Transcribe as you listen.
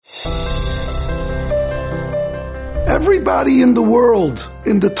Everybody in the world,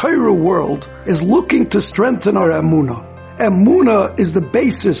 in the Torah world, is looking to strengthen our emunah. Emunah is the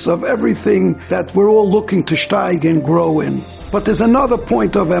basis of everything that we're all looking to steig and grow in. But there's another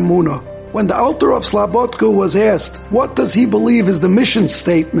point of emunah. When the Alter of Slabodka was asked, what does he believe is the mission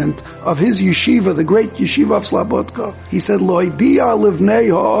statement of his yeshiva, the great yeshiva of Slabodka? He said, Lo idia livnei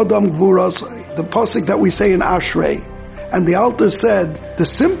ha'adam gvurasai, the pasuk that we say in Ashrei. And the Alter said, the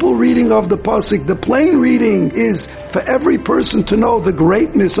simple reading of the pasuk, the plain reading is for every person to know the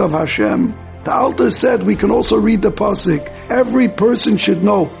greatness of Hashem. The Alter said we can also read the pasuk, every person should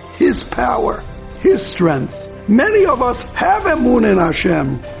know His power, His strength. Many of us have emunah in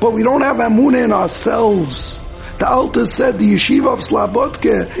Hashem, but we don't have emunah in ourselves. The Alter said the yeshiva of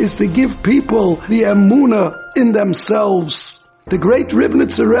Slabodka is to give people the emunah in themselves. The great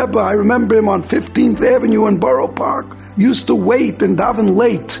Ribnitzer Rebbe, I remember him on 15th Avenue in Borough Park, used to wait and daven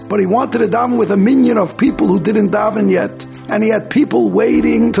late, but he wanted to daven with a minyan of people who didn't daven yet. And he had people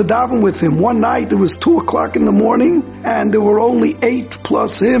waiting to daven with him. One night it was 2 o'clock in the morning, and there were only 8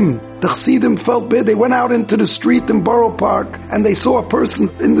 plus him. The Chassidim felt bad. They went out into the street in Borough Park, and they saw a person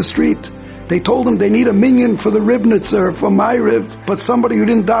in the street. They told him they need a minyan for the Ribnitzer, for Ma'ariv, but somebody who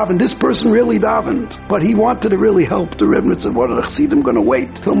didn't daven. This person really davened, but he wanted to really help the Ribnitzer. What are the Chassidim going to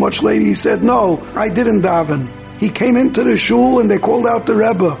wait till much later? He said, no, I didn't daven. He came into the shul, and they called out the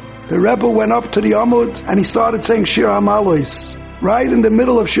Rebbe. The Rebbe went up to the Amud, and he started saying Shir HaMalos. Right in the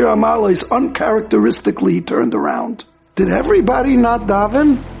middle of Shir HaMalos, uncharacteristically, he turned around. Did everybody not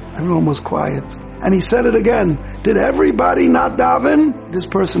daven? Everyone was quiet. And he said it again. Did everybody not daven? This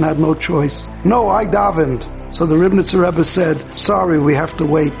person had no choice. No, I davened. So the Ribnitzer Rebbe said, sorry, we have to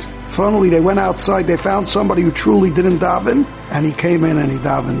wait. Finally, they went outside. They found somebody who truly didn't daven, and he came in and he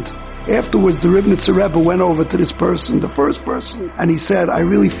davened. Afterwards, the Ribnitzer Rebbe went over to this person, the first person, and he said, I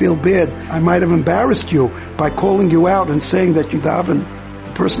really feel bad. I might have embarrassed you by calling you out and saying that you daven.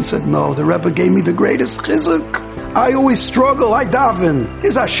 The person said, no, the Rebbe gave me the greatest chizuk. I always struggle, I daven.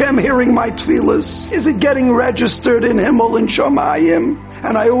 Is Hashem hearing my tefillas? Is it getting registered in Himmel and Shamayim?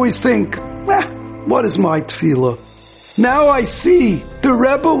 And I always think, what is my tefillah? Now I see, the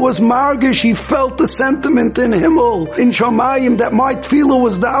Rebbe was margish, he felt the sentiment in Himmel, in Shamayim, that my tefillah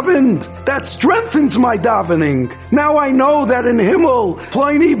was davened. That strengthens my davening. Now I know that in Himmel,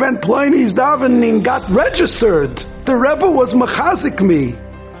 Pliny ben Pliny's davening got registered. The Rebbe was mechazik me.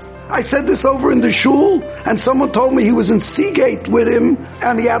 I said this over in the shul, and someone told me he was in Seagate with him,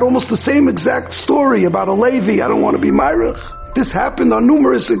 and he had almost the same exact story about a Levi. I don't want to be Meirich. This happened on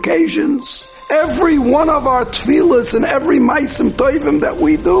numerous occasions. Every one of our tefillas and every maisim tovim that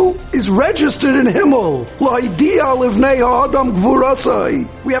we do is registered in Himmel. We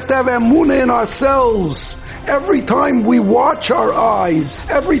have to have emunah in ourselves. Every time we watch our eyes,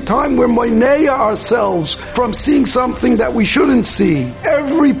 every time we're moineya ourselves from seeing something that we shouldn't see,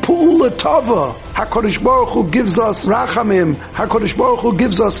 every pu'ula tava, HaKadosh Baruch Hu gives us rachamim, HaKadosh Baruch Hu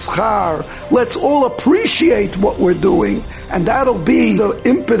gives us schar. Let's all appreciate what we're doing, and that'll be the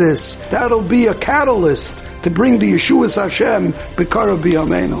impetus, that'll be a catalyst to bring the Yeshuas Hashem b'kara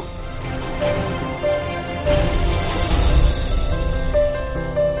b'yameinu.